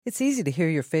It's easy to hear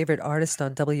your favorite artist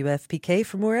on WFPK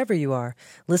from wherever you are.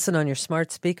 Listen on your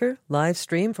smart speaker, live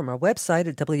stream from our website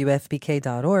at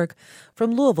WFPK.org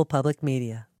from Louisville Public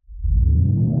Media.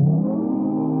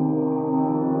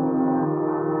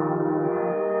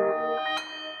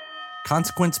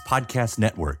 Consequence Podcast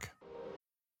Network.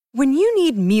 When you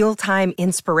need mealtime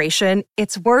inspiration,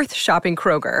 it's worth shopping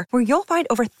Kroger, where you'll find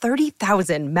over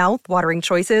 30,000 mouth-watering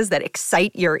choices that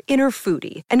excite your inner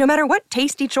foodie. And no matter what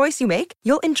tasty choice you make,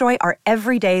 you'll enjoy our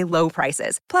everyday low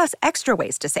prices, plus extra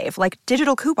ways to save, like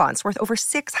digital coupons worth over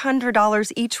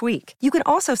 $600 each week. You can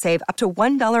also save up to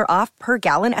 $1 off per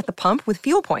gallon at the pump with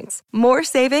fuel points. More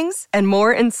savings and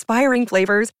more inspiring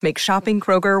flavors make shopping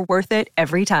Kroger worth it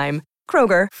every time.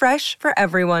 Kroger, fresh for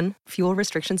everyone. Fuel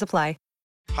restrictions apply.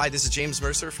 Hi, this is James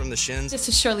Mercer from The Shins. This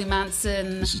is Shirley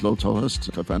Manson. This is Lo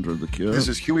Tolhurst, co-founder of The Cure. This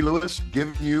is Huey Lewis,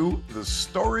 giving you the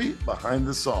story behind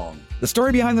the song. The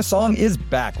Story Behind the Song is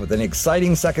back with an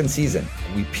exciting second season.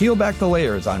 We peel back the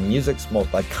layers on music's most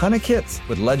iconic hits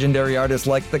with legendary artists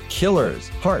like The Killers,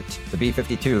 Heart, the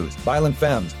B-52s, Violent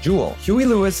Femmes, Jewel, Huey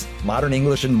Lewis, Modern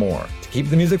English, and more. To keep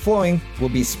the music flowing, we'll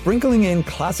be sprinkling in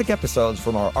classic episodes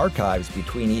from our archives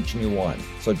between each new one.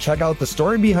 So check out The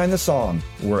Story Behind the Song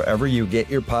wherever you get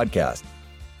your podcast.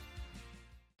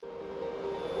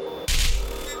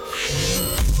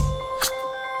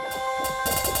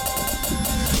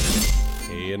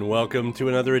 And welcome to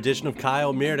another edition of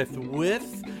Kyle Meredith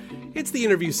with... It's the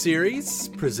interview series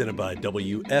presented by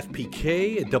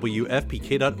WFPK at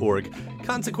WFPK.org,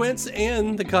 Consequence,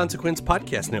 and the Consequence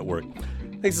Podcast Network.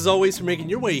 Thanks as always for making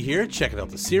your way here, checking out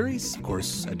the series. Of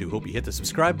course, I do hope you hit the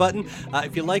subscribe button.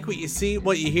 If you like what you see,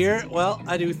 what you hear, well,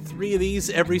 I do 3 of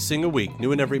these every single week,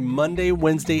 new and every Monday,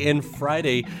 Wednesday, and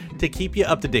Friday to keep you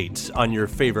up to date on your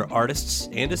favorite artists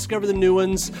and discover the new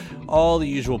ones. All the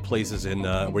usual places in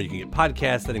where you can get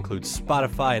podcasts. That includes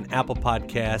Spotify and Apple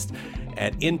Podcast,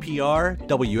 at NPR,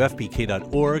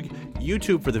 WFPK.org,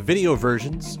 YouTube for the video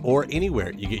versions, or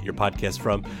anywhere you get your podcast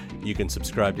from. You can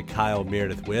subscribe to Kyle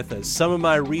Meredith with. Some of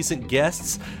my recent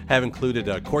guests have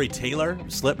included Corey Taylor,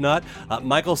 Slipknot,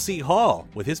 Michael C. Hall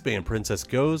with his band Princess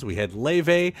Goes. We had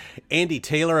Leve, Andy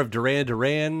Taylor of Duran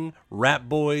Duran, Rap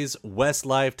Boys,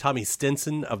 Westlife, Tommy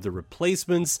Stinson of The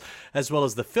Replacements, as well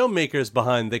as the filmmakers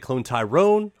behind They Clone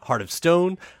Tyrone, Heart of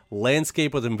Stone,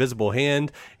 Landscape with Invisible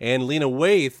Hand, and Lena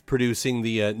Waithe producing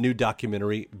the new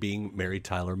documentary Being Mary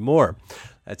Tyler Moore.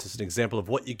 That's just an example of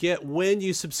what you get when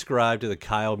you subscribe to the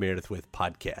Kyle Meredith with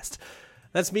podcast.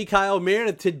 That's me, Kyle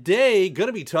Meredith. Today, going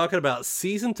to be talking about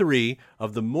Season 3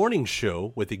 of The Morning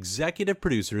Show with executive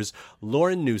producers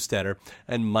Lauren Neustaedter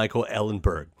and Michael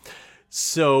Ellenberg.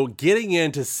 So getting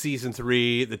into Season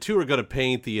 3, the two are going to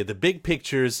paint the big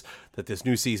pictures that this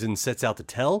new season sets out to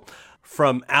tell.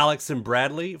 From Alex and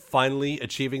Bradley finally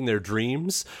achieving their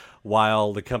dreams,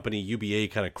 while the company UBA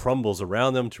kind of crumbles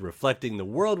around them, to reflecting the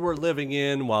world we're living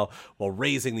in while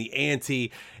raising the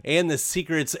ante, and the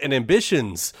secrets and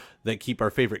ambitions that keep our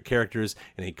favorite characters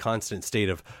in a constant state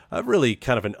of really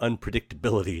kind of an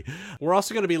unpredictability. We're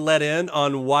also going to be let in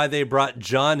on why they brought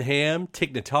John Hamm,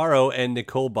 Tig Notaro, and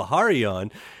Nicole Beharie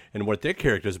on, and what their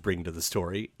characters bring to the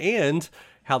story, and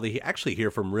how they actually hear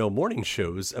from real morning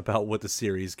shows about what the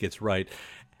series gets right.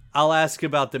 I'll ask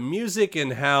about the music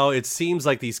and how it seems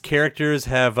like these characters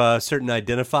have certain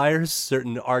identifiers,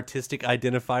 certain artistic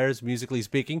identifiers, musically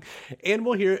speaking. And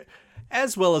we'll hear,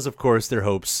 as well as, of course, their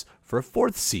hopes for a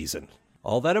 4th season.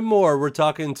 All that and more. We're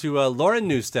talking to Lauren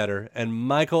Neustaedter and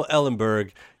Michael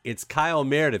Ellenberg. It's Kyle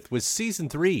Meredith with Season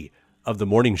 3 of The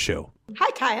Morning Show.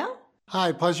 Hi, Kyle.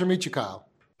 Hi, pleasure to meet you, Kyle.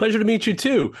 Pleasure to meet you,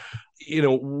 too. You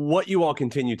know, what you all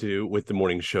continue to do with The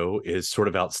Morning Show is sort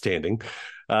of outstanding.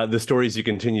 The stories you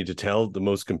continue to tell, the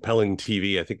most compelling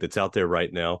TV, I think, that's out there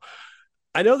right now.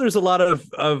 I know there's a lot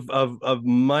of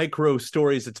micro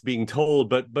stories that's being told,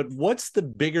 but what's the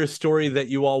bigger story that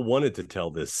you all wanted to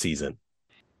tell this season?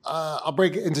 I'll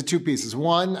break it into 2 pieces.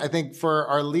 One, I think for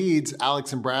our leads,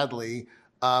 Alex and Bradley,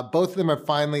 both of them have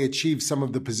finally achieved some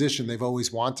of the position they've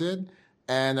always wanted.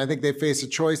 And I think they face a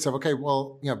choice of, okay,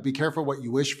 well, be careful what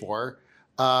you wish for.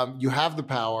 You have the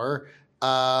power.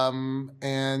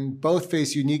 And both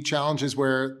face unique challenges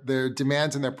where their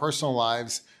demands in their personal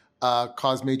lives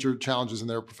cause major challenges in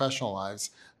their professional lives.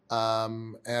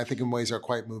 And I think in ways that are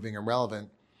quite moving and relevant.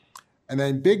 And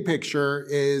then big picture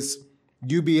is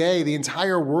UBA, the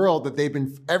entire world that they've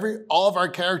been, all of our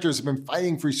characters have been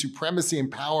fighting for supremacy and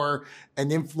power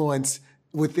and influence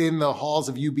within the halls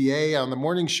of UBA on the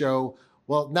morning show.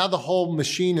 Well, now the whole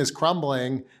machine is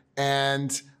crumbling,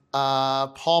 and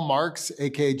Paul Marks,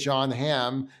 aka John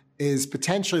Hamm, is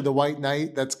potentially the white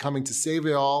knight that's coming to save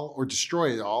it all or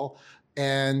destroy it all.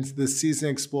 And the season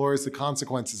explores the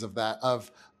consequences of that,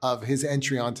 of his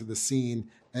entry onto the scene,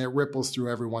 and it ripples through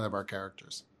every one of our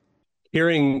characters.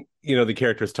 Hearing, the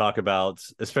characters talk about,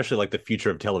 especially like the future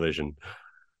of television,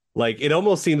 like it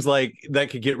almost seems like that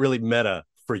could get really meta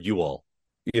for you all,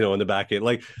 in the back end.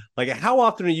 Like how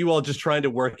often are you all just trying to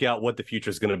work out what the future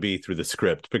is going to be through the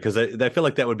script? Because I feel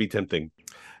like that would be tempting.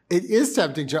 It is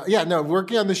tempting, John. Yeah, no,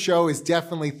 working on the show is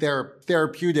definitely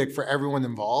therapeutic for everyone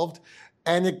involved.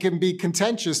 And it can be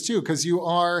contentious too, because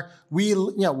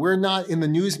we're not in the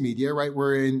news media, right?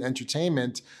 We're in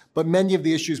entertainment, but many of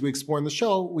the issues we explore in the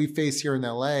show, we face here in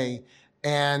LA.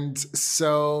 And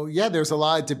so, yeah, there's a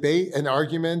lot of debate and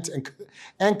argument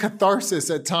and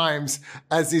catharsis at times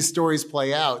as these stories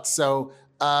play out. So,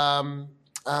 yeah,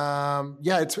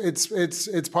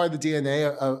 it's part of the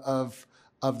DNA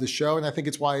of the show, and I think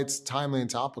it's why it's timely and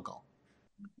topical.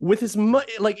 With as much,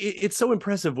 it's so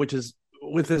impressive,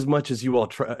 with as much as you all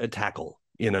tackle,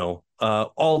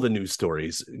 all the news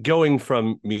stories, going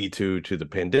from Me Too to the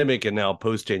pandemic and now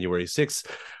post January 6th,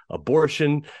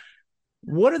 abortion.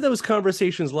 What are those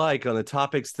conversations like on the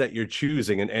topics that you're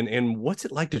choosing, and what's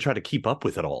it like to try to keep up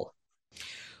with it all?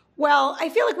 Well, I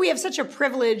feel like we have such a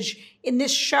privilege in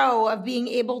this show of being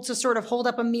able to sort of hold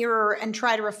up a mirror and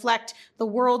try to reflect the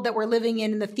world that we're living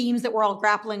in and the themes that we're all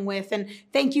grappling with. And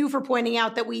thank you for pointing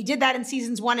out that we did that in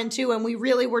seasons 1 and 2, and we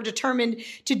really were determined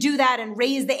to do that and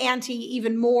raise the ante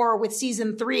even more with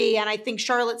season 3. And I think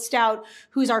Charlotte Stout,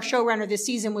 who's our showrunner this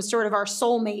season, was sort of our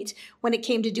soulmate when it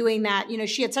came to doing that.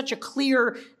 She had such a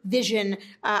clear vision.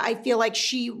 I feel like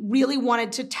she really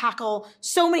wanted to tackle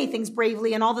so many things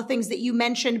bravely, and all the things that you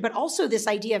mentioned, but also this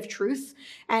idea of truth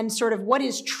and sort of what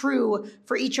is true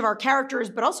for each of our characters,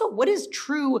 but also what is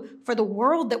true for the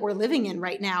world that we're living in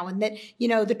right now. And that,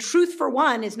 the truth for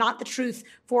one is not the truth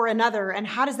for another. And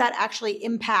how does that actually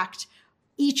impact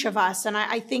each of us? And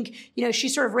I think, she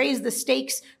sort of raised the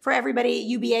stakes for everybody at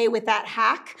UBA with that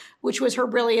hack, which was her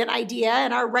brilliant idea.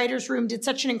 And our writer's room did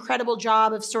such an incredible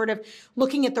job of sort of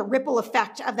looking at the ripple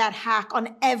effect of that hack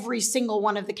on every single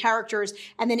one of the characters,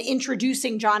 and then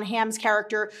introducing John Hamm's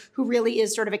character, who really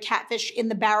is sort of a catfish in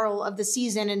the barrel of the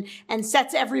season, and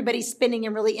sets everybody spinning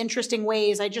in really interesting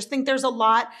ways. I just think there's a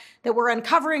lot that we're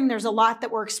uncovering. There's a lot that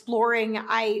we're exploring.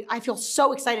 I feel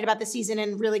so excited about the season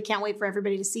and really can't wait for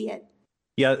everybody to see it.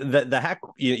 Yeah, the hack,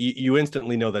 you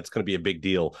instantly know that's going to be a big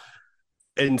deal.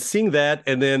 And seeing that,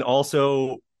 and then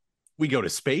also we go to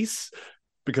space,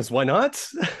 because why not?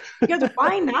 Because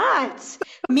why not?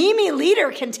 Mimi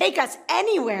Leader can take us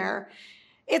anywhere.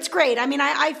 It's great. I mean,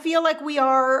 I feel like we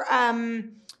are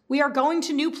going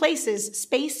to new places,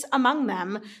 space among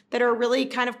them, that are really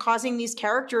kind of causing these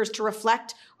characters to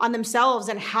reflect on themselves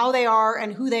and how they are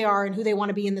and who they want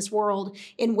to be in this world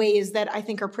in ways that I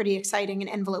think are pretty exciting and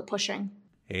envelope pushing.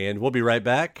 And we'll be right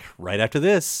back right after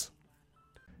this.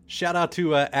 Shout out to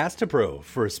Astapro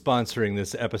for sponsoring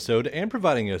this episode and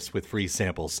providing us with free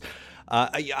samples.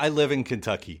 I live in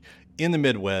Kentucky, in the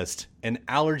Midwest, and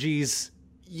allergies,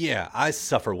 yeah, I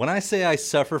suffer. When I say I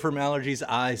suffer from allergies,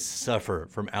 I suffer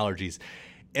from allergies.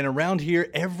 And around here,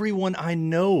 everyone I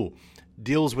know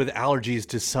deals with allergies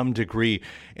to some degree.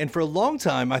 And for a long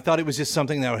time, I thought it was just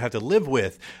something that I would have to live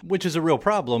with, which is a real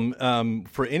problem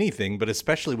for anything, but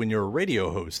especially when you're a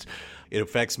radio host. It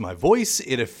affects my voice,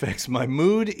 it affects my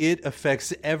mood, it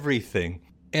affects everything.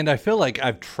 And I feel like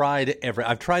I've tried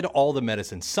all the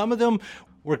medicines. Some of them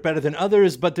work better than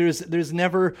others, but there's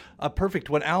never a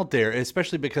perfect one out there,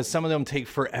 especially because some of them take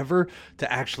forever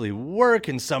to actually work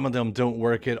and some of them don't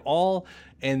work at all.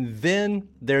 And then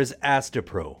there's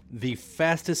Astapro, the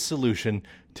fastest solution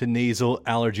to nasal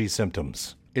allergy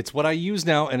symptoms. It's what I use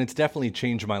now, and it's definitely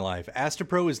changed my life.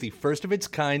 Astapro is the first of its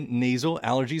kind nasal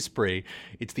allergy spray.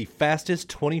 It's the fastest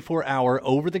 24-hour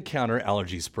over-the-counter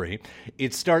allergy spray.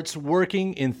 It starts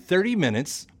working in 30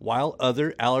 minutes, while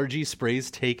other allergy sprays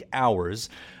take hours.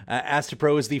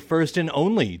 Astapro is the first and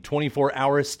only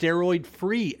 24-hour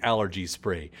steroid-free allergy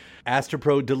spray.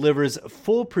 Astapro delivers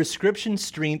full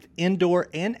prescription-strength indoor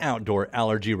and outdoor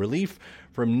allergy relief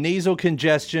from nasal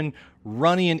congestion,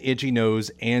 runny and itchy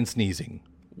nose, and sneezing.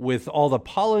 With all the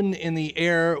pollen in the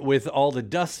air, with all the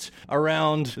dust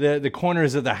around the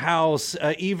corners of the house,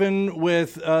 even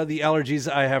with the allergies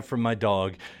I have from my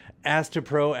dog,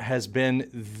 Astapro has been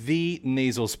the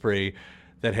nasal spray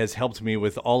that has helped me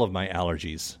with all of my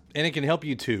allergies. And it can help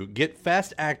you too. Get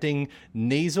fast-acting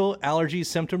nasal allergy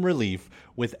symptom relief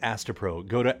with Astapro.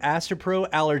 Go to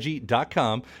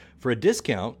astaproallergy.com for a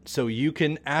discount so you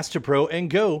can Astapro and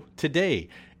go today.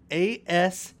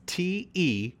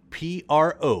 ASTEPRO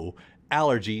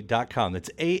allergy.com. That's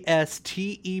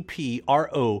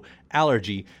ASTEPRO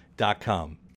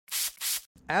allergy.com.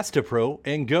 Astapro,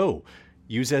 and Go.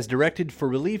 Use as directed for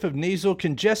relief of nasal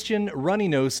congestion, runny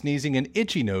nose, sneezing, and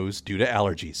itchy nose due to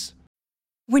allergies.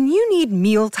 When you need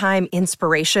mealtime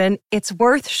inspiration, it's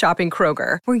worth shopping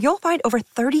Kroger, where you'll find over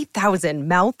 30,000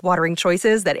 mouth-watering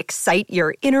choices that excite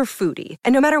your inner foodie.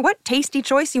 And no matter what tasty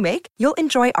choice you make, you'll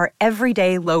enjoy our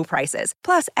everyday low prices,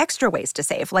 plus extra ways to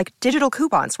save, like digital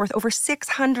coupons worth over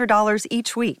 $600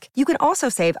 each week. You can also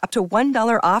save up to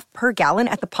 $1 off per gallon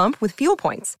at the pump with fuel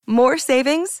points. More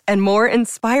savings and more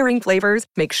inspiring flavors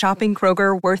make shopping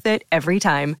Kroger worth it every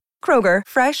time. Kroger,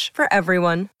 fresh for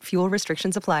everyone. Fuel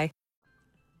restrictions apply.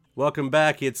 Welcome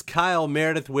back. It's Kyle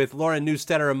Meredith with Lauren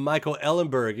Neustetter and Michael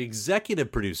Ellenberg, executive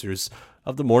producers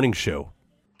of The Morning Show.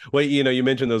 Well, you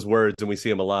mentioned those words, and we see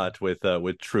them a lot with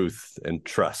truth and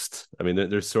trust. I mean,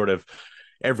 they're sort of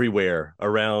everywhere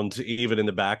around, even in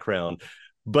the background.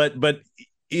 But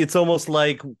it's almost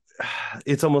like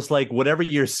whatever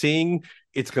you're seeing,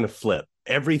 it's going to flip.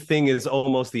 Everything is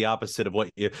almost the opposite of what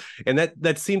you, and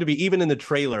that seemed to be even in the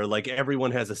trailer. Like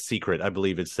everyone has a secret, I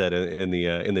believe it said in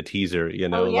the teaser.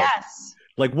 Oh, yes.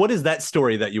 Like what is that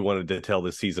story that you wanted to tell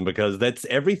this season? Because that's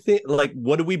everything. Like,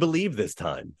 what do we believe this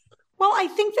time? Well, I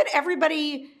think that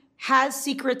everybody has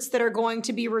secrets that are going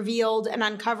to be revealed and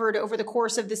uncovered over the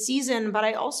course of the season. But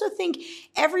I also think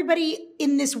everybody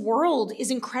in this world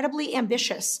is incredibly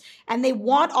ambitious and they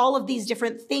want all of these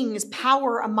different things,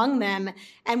 power among them.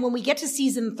 And when we get to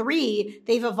season 3,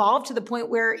 they've evolved to the point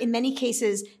where in many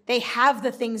cases, they have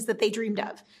the things that they dreamed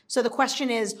of. So the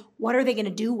question is, what are they going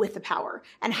to do with the power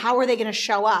and how are they going to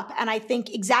show up? And I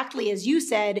think exactly as you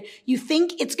said, you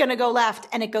think it's going to go left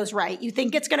and it goes right. You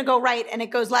think it's going to go right and it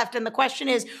goes left. And the question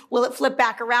is, will it flip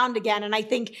back around again? And I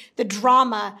think the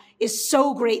drama is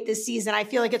so great this season. I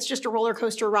feel like it's just a roller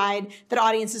coaster ride that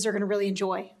audiences are going to really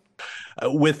enjoy.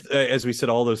 With, as we said,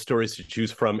 all those stories to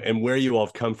choose from and where you all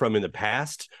have come from in the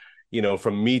past,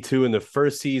 from Me Too in the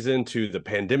first season to the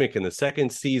pandemic in the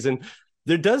second season,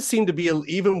 there does seem to be,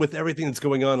 even with everything that's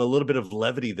going on, a little bit of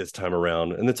levity this time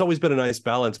around. And it's always been a nice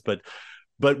balance. But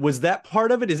was that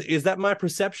part of it? Is that my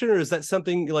perception? Or is that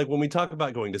something like when we talk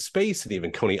about going to space and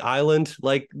even Coney Island,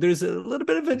 like there's a little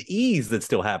bit of an ease that's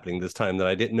still happening this time that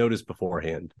I didn't notice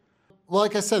beforehand? Well,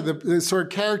 like I said, the sort of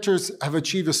characters have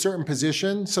achieved a certain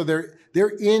position. So they're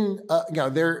in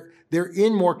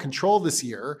more control this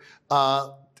year.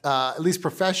 At least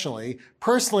professionally.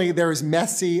 Personally, they're as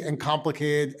messy and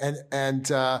complicated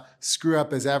and screw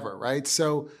up as ever, right?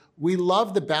 So we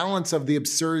love the balance of the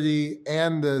absurdity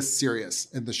and the serious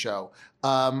in the show.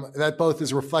 That both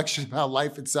is a reflection of how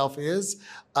life itself is.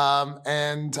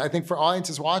 And I think for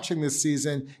audiences watching this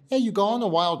season, you go on a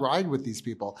wild ride with these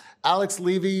people. Alex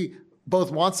Levy both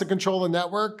wants to control the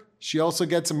network. She also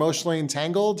gets emotionally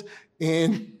entangled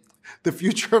in the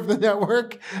future of the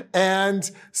network. And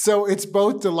so it's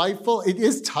both delightful. It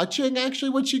is touching,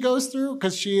 actually, what she goes through,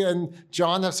 because she and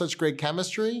John have such great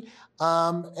chemistry.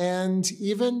 And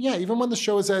even when the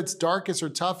show is at its darkest or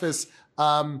toughest,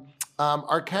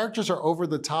 our characters are over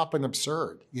the top and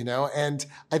absurd, and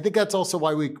I think that's also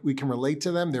why we can relate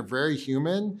to them. They're very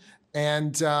human.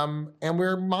 And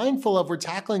we're mindful of, we're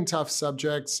tackling tough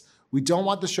subjects. We don't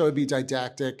want the show to be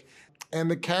didactic.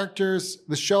 And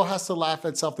the show has to laugh at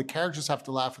itself. The characters have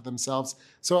to laugh at themselves.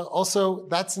 So also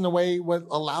that's in a way what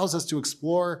allows us to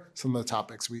explore some of the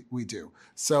topics we do.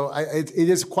 So it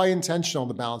is quite intentional,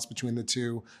 the balance between the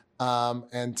two.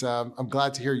 And I'm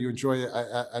glad to hear you enjoy it.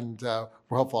 And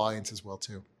we're hopeful audiences will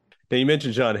too. Now you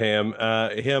mentioned John Hamm,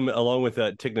 him along with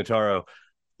Tig Notaro.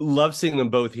 Love seeing them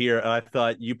both here. I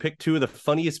thought you picked two of the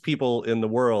funniest people in the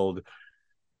world,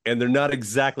 and they're not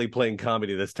exactly playing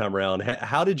comedy this time around.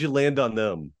 How did you land on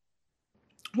them?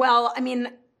 Well, I mean,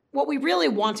 what we really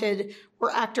wanted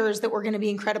were actors that were going to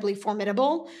be incredibly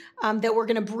formidable, that were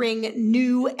going to bring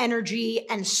new energy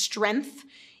and strength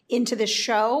into the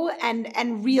show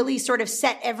and really sort of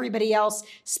set everybody else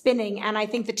spinning. And I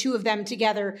think the two of them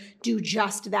together do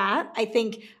just that. I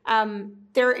think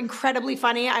they're incredibly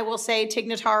funny. I will say Tig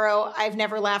Notaro, I've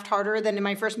never laughed harder than in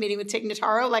my first meeting with Tig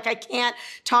Notaro. Like, I can't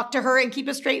talk to her and keep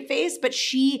a straight face, but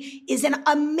she is an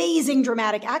amazing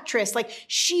dramatic actress. Like,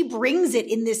 she brings it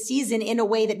in this season in a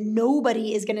way that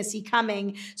nobody is going to see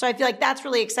coming. So I feel like that's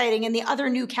really exciting. And the other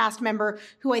new cast member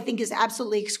who I think is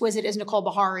absolutely exquisite is Nicole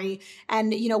Bahari.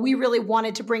 And, we really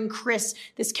wanted to bring Chris,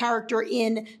 this character,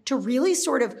 in to really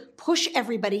sort of push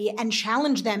everybody and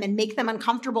challenge them and make them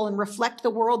uncomfortable and reflect the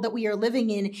world that we are living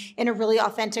living in a really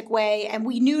authentic way. And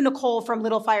we knew Nicole from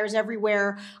Little Fires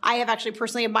Everywhere. I have actually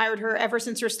personally admired her ever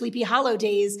since her Sleepy Hollow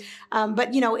days. But,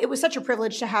 it was such a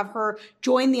privilege to have her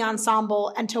join the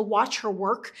ensemble and to watch her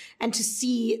work and to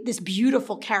see this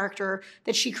beautiful character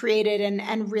that she created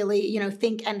and really,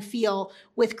 think and feel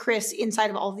with Chris inside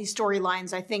of all of these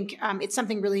storylines. I think it's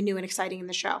something really new and exciting in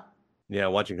the show. Yeah,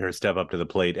 watching her step up to the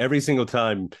plate every single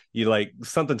time, you like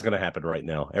something's going to happen right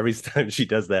now. Every time she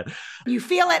does that, you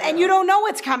feel it and you don't know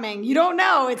what's coming. You don't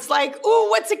know. It's like, ooh,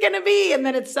 what's it going to be? And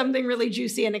then it's something really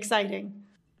juicy and exciting.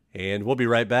 And we'll be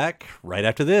right back right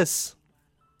after this.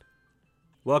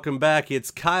 Welcome back.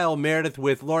 It's Kyle Meredith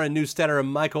with Lauren Neustetter and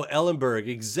Michael Ellenberg,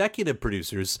 executive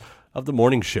producers of The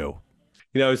Morning Show.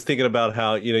 I was thinking about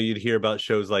how, you'd hear about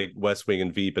shows like West Wing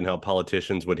and Veep and how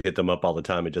politicians would hit them up all the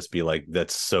time and just be like,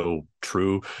 that's so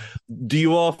true. Do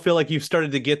you all feel like you've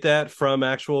started to get that from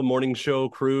actual morning show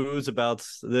crews about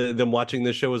them watching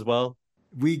this show as well?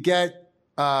 We get,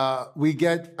 I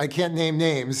can't name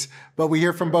names, but we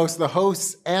hear from both the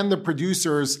hosts and the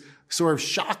producers sort of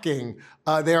shocking.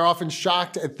 They are often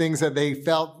shocked at things that they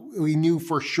felt we knew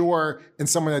for sure and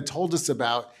someone had told us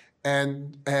about.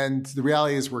 And the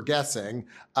reality is we're guessing,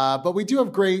 but we do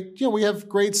have we have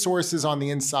great sources on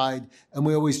the inside, and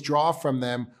we always draw from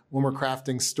them when we're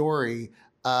crafting story.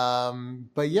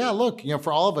 But yeah, look,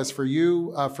 for all of us, for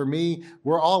you, for me,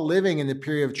 we're all living in a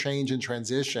period of change and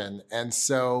transition, and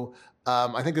so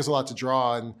I think there's a lot to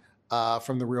draw on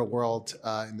from the real world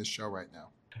in this show right now.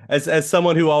 As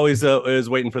someone who always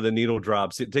is waiting for the needle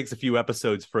drops, it takes a few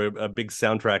episodes for a big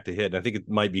soundtrack to hit, and I think it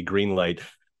might be Greenlight.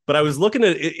 But I was looking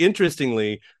at it,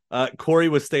 interestingly, Corey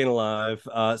was Staying Alive,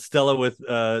 Stella with St.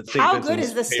 How Vincent's good is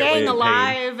the Pale Staying and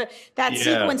Alive? Pain. That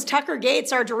sequence, Tucker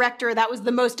Gates, our director, that was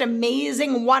the most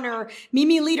amazing oneer.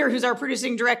 Mimi Leader, who's our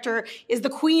producing director, is the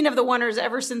queen of the oneers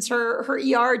ever since her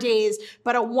ER days.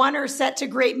 But a oneer set to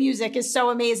great music is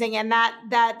so amazing. And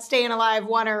that Staying Alive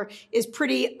oneer is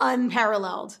pretty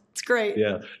unparalleled. It's great.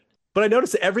 Yeah. But I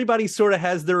noticed everybody sort of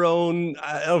has their own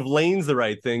of Lane's the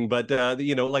right thing. But,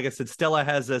 like I said, Stella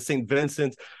has St.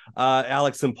 Vincent,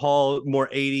 Alex and Paul, more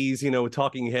 80s,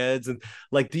 Talking Heads. And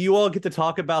do you all get to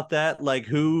talk about that? Like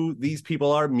who these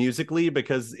people are musically?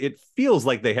 Because it feels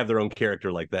like they have their own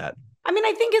character like that. I mean,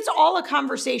 I think it's all a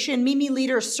conversation. Mimi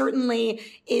Leader certainly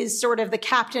is sort of the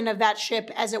captain of that ship,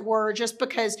 as it were, just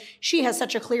because she has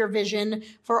such a clear vision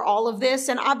for all of this.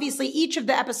 And obviously, each of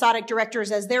the episodic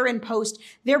directors, as they're in post,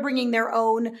 they're bringing their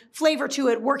own flavor to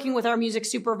it, working with our music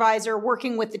supervisor,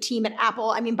 working with the team at Apple.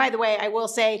 I mean, by the way, I will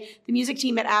say the music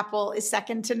team at Apple is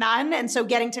second to none. And so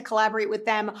getting to collaborate with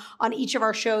them on each of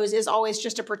our shows is always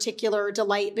just a particular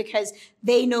delight because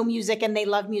they know music and they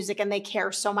love music and they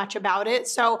care so much about it.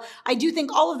 So I do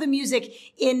think all of the music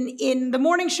in the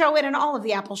morning show and in all of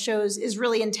the Apple shows is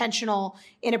really intentional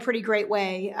in a pretty great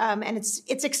way. And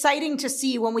it's exciting to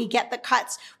see when we get the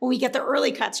cuts, when we get the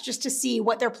early cuts, just to see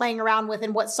what they're playing around with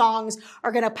and what songs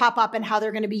are going to pop up and how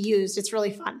they're going to be used. It's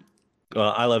really fun.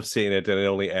 I love seeing it, and it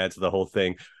only adds to the whole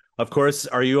thing. Of course,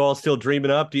 are you all still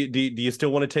dreaming up? Do you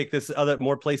still want to take this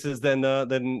more places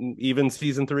than even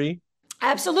season 3?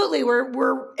 Absolutely.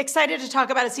 We're excited to talk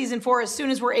about a season 4 as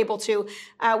soon as we're able to.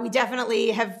 We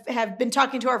definitely have been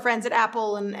talking to our friends at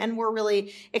Apple and we're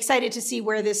really excited to see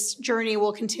where this journey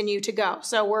will continue to go.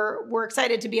 So we're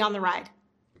excited to be on the ride.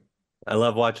 I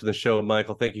love watching the show,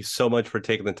 Michael. Thank you so much for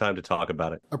taking the time to talk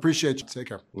about it. Appreciate you. Take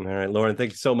care. All right, Lauren,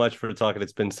 thank you so much for talking.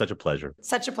 It's been such a pleasure.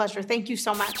 Such a pleasure. Thank you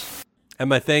so much. And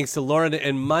my thanks to Lauren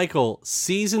and Michael.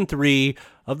 Season 3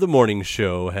 of The Morning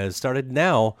Show has started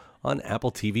now on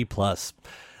Apple TV+.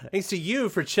 Thanks to you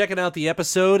for checking out the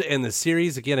episode and the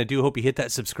series. Again, I do hope you hit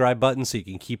that subscribe button so you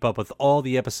can keep up with all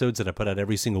the episodes that I put out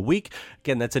every single week.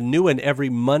 Again, that's a new one every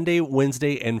Monday,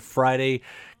 Wednesday, and Friday.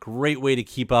 Great way to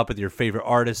keep up with your favorite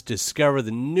artists. Discover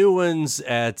the new ones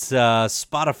at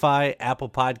Spotify, Apple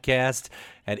Podcast,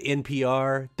 at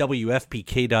NPR,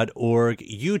 WFPK.org,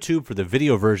 YouTube for the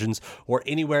video versions, or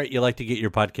anywhere you like to get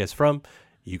your podcast from.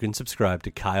 You can subscribe to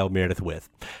Kyle Meredith with.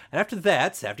 And after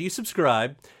that, after you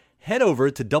subscribe, head over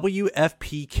to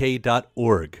WFPK.org.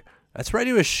 That's where I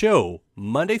do a show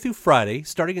Monday through Friday,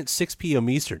 starting at 6 p.m.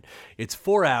 Eastern. It's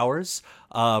 4 hours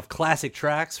of classic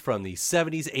tracks from the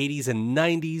 70s, 80s, and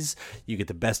 90s. You get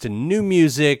the best in new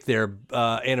music, their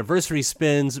anniversary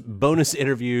spins, bonus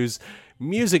interviews,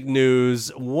 music news.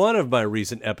 One of my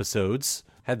recent episodes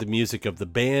had the music of the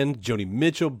band, Joni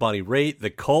Mitchell, Bonnie Raitt, The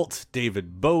Cult,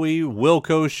 David Bowie,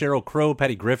 Wilco, Sheryl Crow,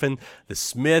 Patty Griffin, The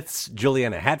Smiths,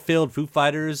 Juliana Hatfield, Foo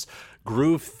Fighters,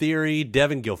 Groove Theory,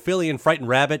 Devin Gilfillian, Frightened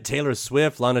Rabbit, Taylor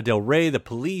Swift, Lana Del Rey, The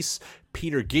Police,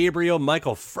 Peter Gabriel,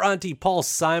 Michael Franti, Paul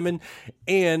Simon,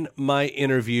 and my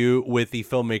interview with the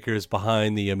filmmakers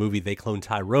behind the movie They Clone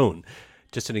Tyrone.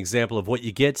 Just an example of what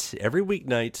you get every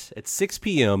weeknight at 6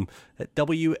 p.m. at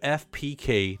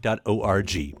WFPK.org.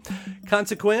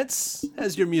 Consequence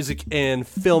has your music and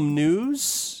film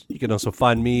news. You can also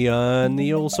find me on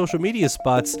the old social media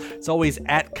spots. It's always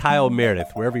at Kyle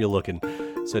Meredith, wherever you're looking.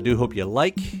 So I do hope you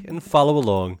like and follow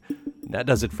along. And that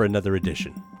does it for another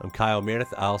edition. I'm Kyle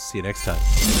Meredith. I'll see you next time.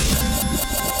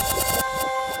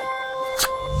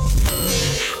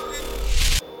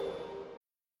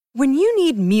 When you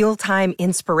need mealtime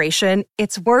inspiration,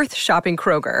 it's worth shopping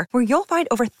Kroger, where you'll find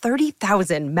over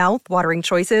 30,000 mouth-watering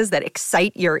choices that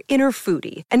excite your inner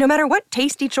foodie. And no matter what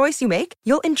tasty choice you make,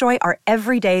 you'll enjoy our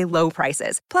everyday low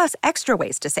prices, plus extra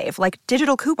ways to save, like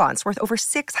digital coupons worth over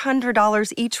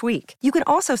 $600 each week. You can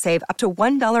also save up to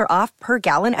 $1 off per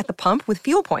gallon at the pump with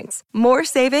fuel points. More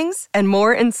savings and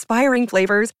more inspiring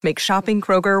flavors make shopping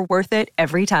Kroger worth it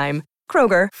every time.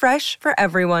 Kroger, fresh for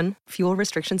everyone. Fuel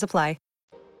restrictions apply.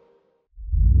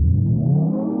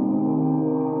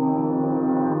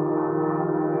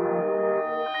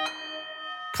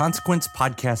 Consequence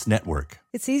Podcast Network.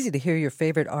 It's easy to hear your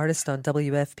favorite artist on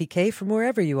WFPK from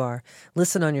wherever you are.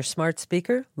 Listen on your smart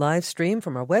speaker, live stream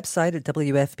from our website at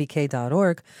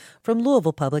WFPK.org, from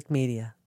Louisville Public Media.